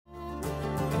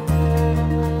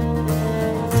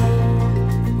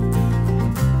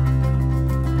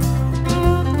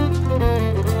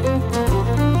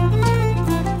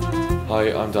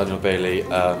I'm Daniel Bailey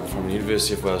from the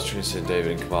University of Wales, Trinity St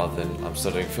David in Carmarthen. I'm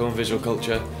studying film and visual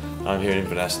culture and I'm here in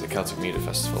Inverness at the Celtic Media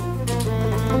Festival.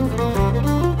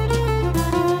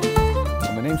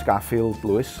 My name's Garfield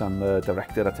Lewis. I'm the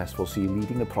director at S4C,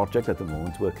 leading a project at the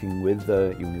moment working with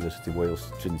the University of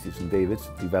Wales, Trinity St David's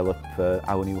to develop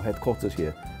our new headquarters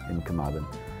here in Carmarthen.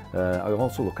 I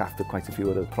also look after quite a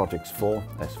few other projects for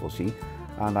S4C,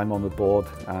 and I'm on the board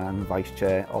and vice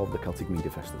chair of the Celtic Media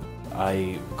Festival.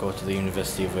 I go to the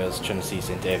University of Wales, Trinity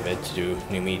St David to do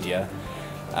new media,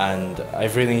 and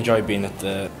I've really enjoyed being at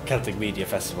the Celtic Media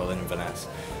Festival in Inverness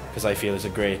because I feel it's a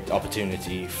great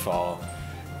opportunity for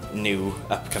new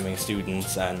upcoming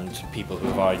students and people who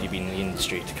have already been in the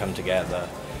industry to come together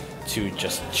to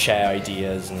just share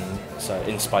ideas and so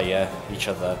inspire each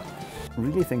other. I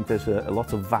really think there's a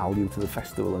lot of value to the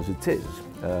festival as it is,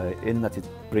 in that it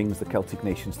brings the Celtic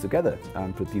nations together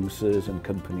and producers and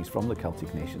companies from the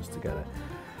Celtic nations together.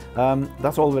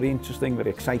 That's all very interesting, very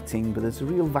exciting, but there's a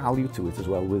real value to it as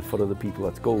well for other people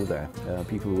that go there,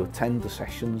 people who attend the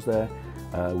sessions there.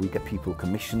 We get people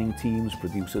commissioning teams,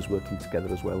 producers working together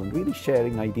as well and really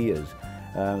sharing ideas.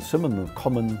 Some of them are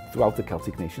common throughout the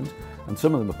Celtic nations and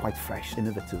some of them are quite fresh,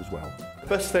 innovative as well.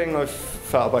 The best thing I've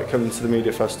felt about coming to the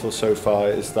Media Festival so far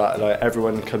is that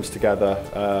everyone comes together,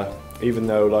 even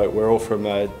though we're all from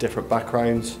different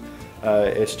backgrounds.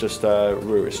 It's just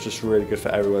really good for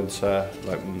everyone to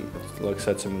like I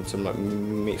said, to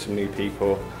meet some new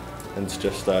people and to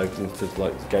just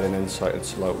get an insight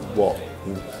into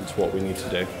what we need to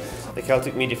do. The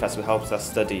Celtic Media Festival helps our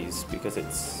studies because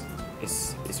it's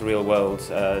real world.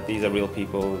 These are real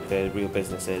people, they're real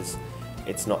businesses.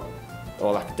 It's not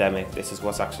all academic, this is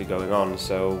what's actually going on,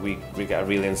 so we get a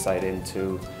real insight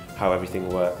into how everything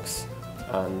works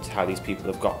and how these people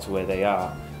have got to where they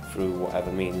are through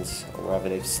whatever means or wherever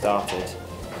they've started,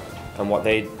 and what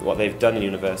they've done in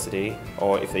university,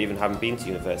 or if they even haven't been to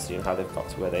university, and how they've got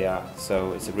to where they are.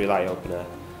 So it's a real eye-opener.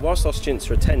 Whilst our students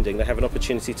are attending, they have an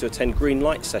opportunity to attend green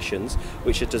light sessions,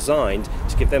 which are designed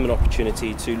to give them an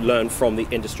opportunity to learn from the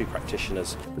industry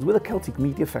practitioners. But with the Celtic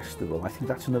Media Festival, I think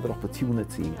that's another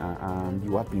opportunity, and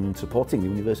you have been supporting, the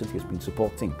university has been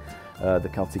supporting the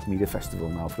Celtic Media Festival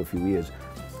now for a few years.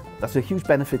 That's a huge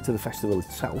benefit to the festival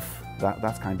itself,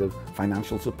 that kind of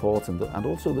financial support and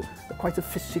also quite a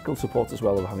physical support as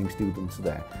well of having students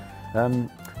there.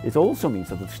 It also means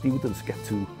that the students get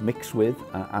to mix with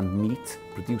and meet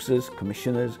producers,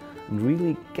 commissioners, and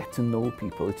really get to know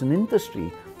people. It's an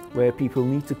industry where people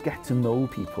need to get to know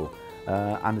people,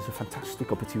 and it's a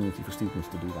fantastic opportunity for students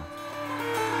to do that.